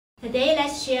Today,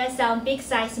 let's share some big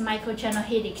size microchannel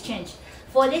heat exchange.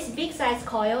 For this big size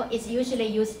coil, it's usually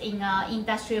used in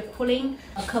industrial cooling,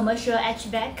 commercial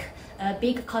HVAC,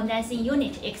 big condensing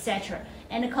unit, etc.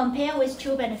 And compared with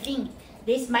tube and fin,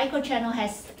 this microchannel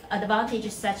has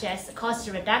advantages such as cost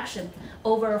reduction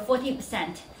over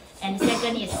 40%. And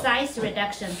second is size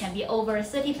reduction can be over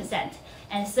 30%.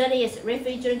 And third is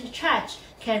refrigerant charge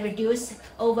can reduce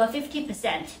over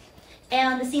 50%.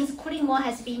 And since Coolingmall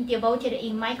has been devoted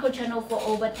in microchannel for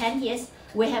over 10 years,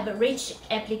 we have a rich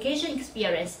application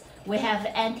experience. We have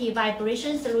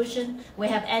anti-vibration solution, we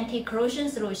have anti-corrosion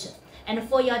solution. And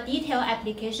for your detailed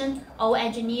application, our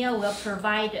engineer will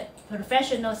provide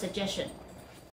professional suggestion.